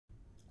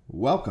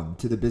Welcome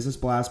to the Business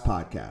Blast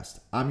Podcast.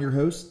 I'm your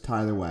host,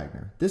 Tyler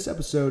Wagner. This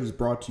episode is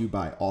brought to you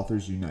by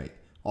Authors Unite.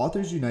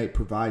 Authors Unite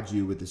provides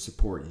you with the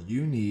support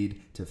you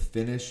need to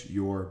finish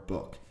your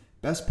book.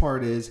 Best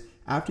part is,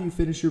 after you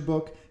finish your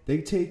book,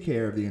 they take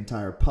care of the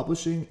entire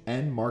publishing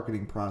and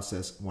marketing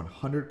process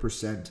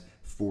 100%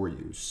 for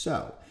you.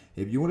 So,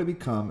 if you want to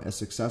become a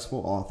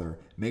successful author,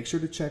 make sure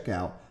to check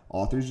out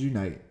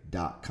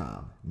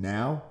authorsunite.com.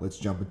 Now, let's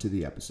jump into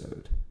the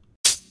episode.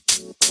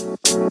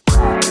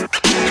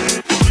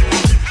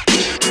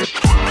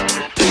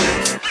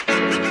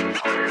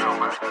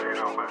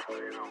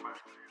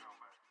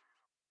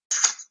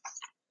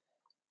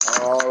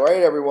 All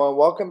right, everyone.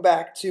 Welcome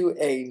back to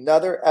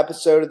another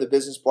episode of the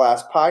Business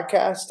Blast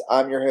Podcast.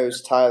 I'm your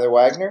host, Tyler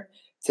Wagner.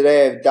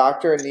 Today, I have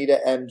Dr. Anita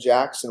M.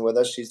 Jackson with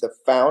us. She's the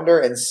founder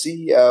and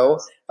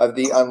CEO of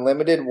the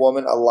Unlimited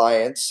Woman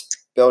Alliance,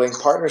 building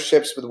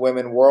partnerships with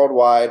women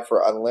worldwide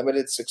for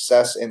unlimited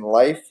success in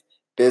life,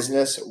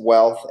 business,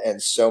 wealth,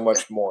 and so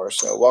much more.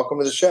 So welcome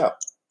to the show.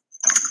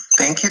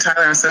 Thank you,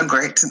 Tyler.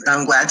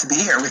 I'm glad to be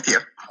here with you.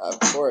 Of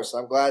course.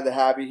 I'm glad to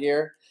have you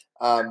here.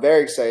 I'm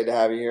very excited to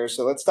have you here.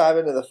 So let's dive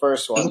into the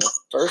first one. The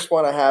first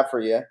one I have for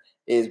you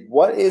is,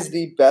 what is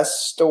the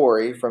best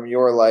story from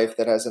your life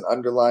that has an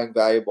underlying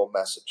valuable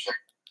message?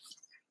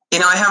 You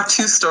know, I have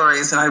two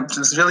stories, and I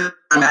was really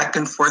going back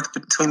and forth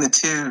between the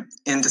two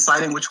in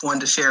deciding which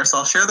one to share. So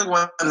I'll share the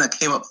one that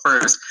came up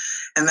first.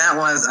 And that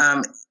was,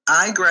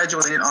 I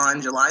graduated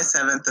on July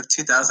 7th of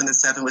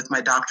 2007 with my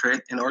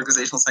doctorate in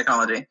organizational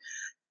psychology.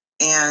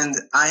 And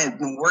I had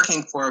been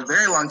working for a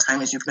very long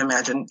time, as you can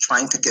imagine,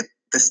 trying to get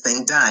this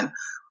thing done.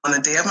 On the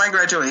day of my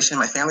graduation,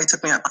 my family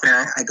took me out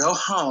there. I go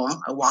home,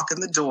 I walk in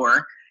the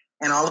door,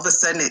 and all of a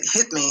sudden it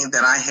hit me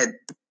that I had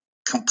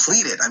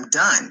completed. I'm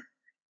done.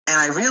 And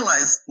I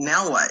realized,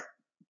 now what?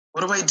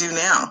 What do I do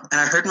now? And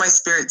I heard my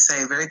spirit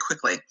say very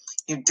quickly,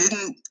 it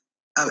didn't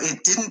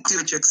do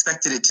what you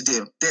expected it to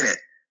do, did it?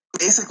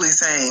 Basically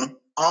saying,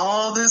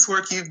 all this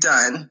work you've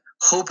done,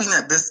 hoping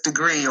that this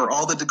degree or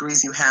all the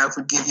degrees you have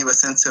would give you a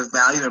sense of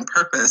value and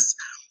purpose,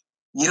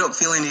 you don't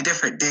feel any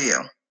different, do you?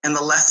 And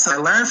the lesson I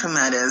learned from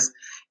that is,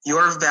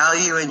 your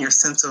value and your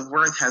sense of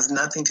worth has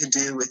nothing to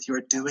do with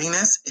your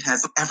doingness. It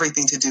has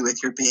everything to do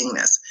with your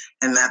beingness.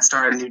 And that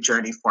started a new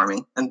journey for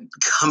me and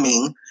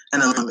becoming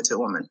an unlimited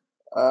woman.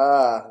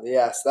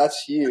 Yes,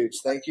 that's huge.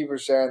 Thank you for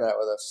sharing that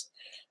with us.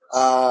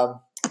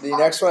 The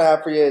next one I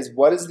have for you is,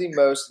 what is the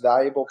most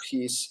valuable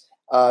piece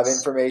of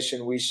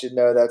information we should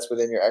know that's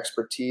within your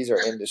expertise or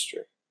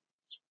industry?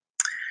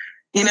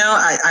 You know,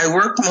 I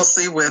work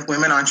mostly with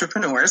women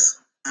entrepreneurs.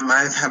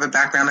 I have a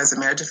background as a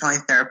marriage and family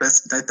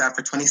therapist, did that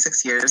for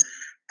 26 years.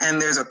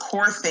 And there's a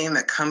core theme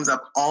that comes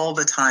up all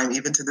the time,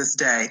 even to this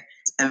day.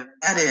 And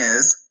that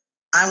is,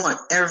 I want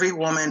every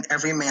woman,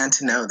 every man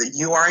to know that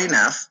you are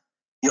enough.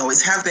 You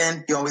always have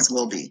been, you always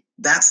will be.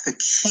 That's the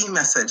key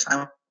message I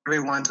want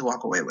everyone to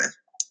walk away with.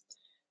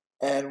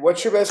 And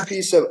what's your best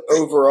piece of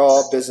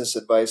overall business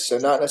advice? So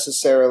not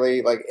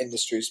necessarily like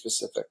industry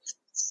specific.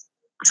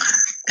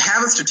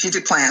 Have a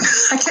strategic plan.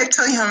 I can't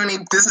tell you how many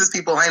business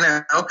people I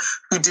know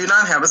who do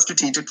not have a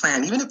strategic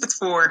plan. Even if it's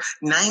for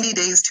 90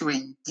 days to a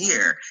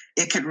year,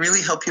 it could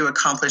really help you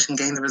accomplish and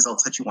gain the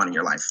results that you want in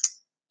your life.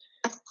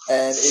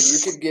 And if you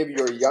could give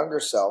your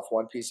younger self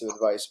one piece of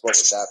advice, what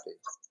would that be?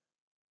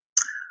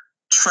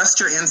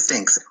 Trust your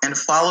instincts and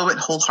follow it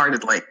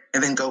wholeheartedly,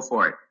 and then go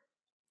for it.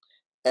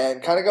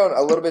 And kind of going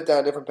a little bit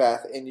down a different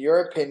path, in your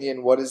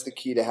opinion, what is the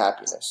key to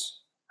happiness?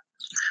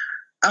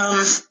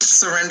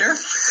 Surrender.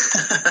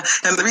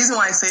 And the reason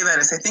why I say that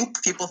is I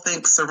think people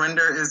think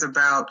surrender is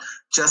about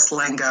just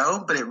letting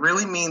go, but it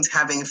really means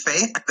having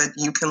faith that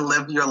you can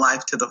live your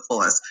life to the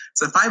fullest.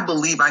 So if I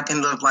believe I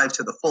can live life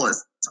to the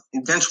fullest,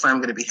 eventually I'm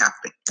going to be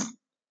happy.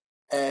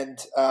 And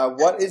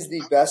what is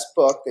the best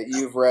book that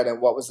you've read,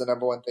 and what was the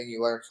number one thing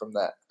you learned from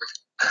that?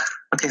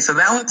 Okay, so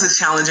that one's a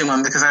challenging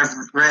one because I've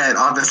read,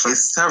 obviously,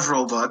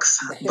 several books,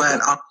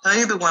 but I'll tell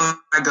you the one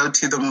I go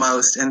to the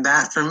most, and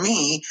that, for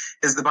me,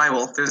 is the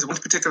Bible. There's one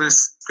particular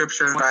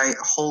scripture that I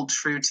hold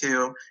true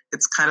to.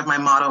 It's kind of my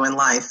motto in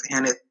life,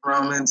 and it's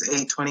Romans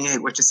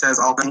 8:28, which it says,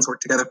 all things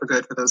work together for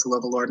good for those who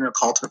love the Lord and are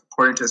called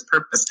according to his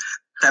purpose.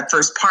 That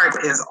first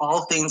part is,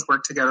 all things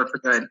work together for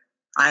good.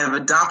 I have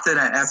adopted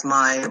it as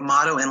my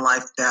motto in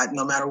life that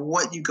no matter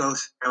what you go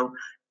through,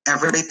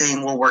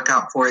 everything will work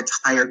out for its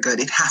higher good.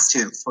 It has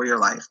to for your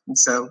life. And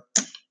so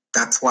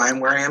that's why I'm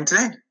where I am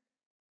today.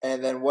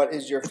 And then what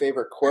is your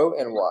favorite quote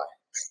and why?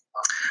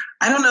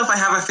 I don't know if I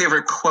have a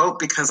favorite quote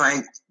because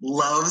I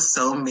love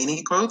so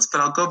many quotes, but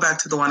I'll go back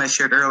to the one I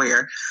shared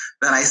earlier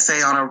that I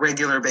say on a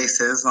regular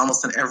basis,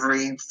 almost in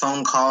every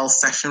phone call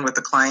session with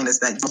the client, is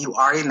that you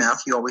are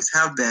enough. You always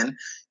have been.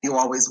 You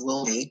always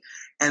will be.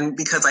 And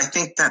because I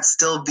think that's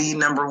still the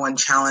number one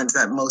challenge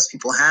that most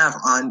people have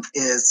on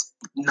is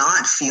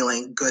not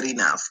feeling good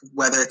enough,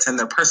 whether it's in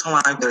their personal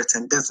life, whether it's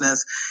in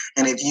business.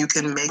 And if you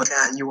can make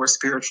that your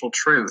spiritual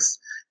truth,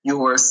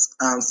 your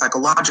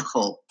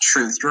psychological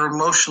truth, your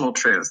emotional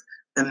truth,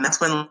 then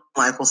that's when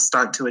life will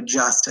start to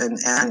adjust and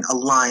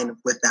align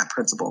with that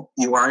principle.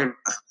 You are enough,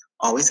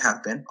 always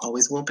have been,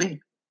 always will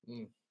be.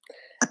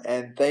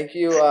 And thank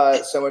you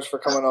so much for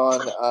coming on.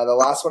 The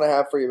last one I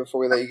have for you before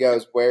we let you go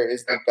is, where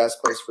is the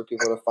best place for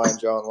people to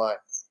find you online?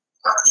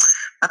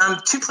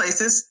 2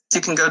 places. You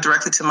can go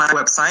directly to my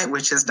website,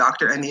 which is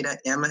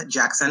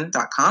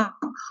dranitaMjackson.com,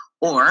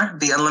 or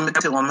the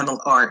Unlimited Woman,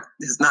 or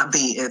it's not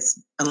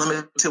it's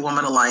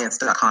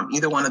unlimitedwomanalliance.com.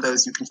 Either one of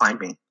those, you can find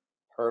me.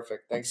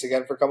 Perfect. Thanks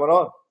again for coming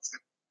on.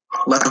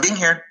 Love being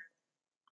here.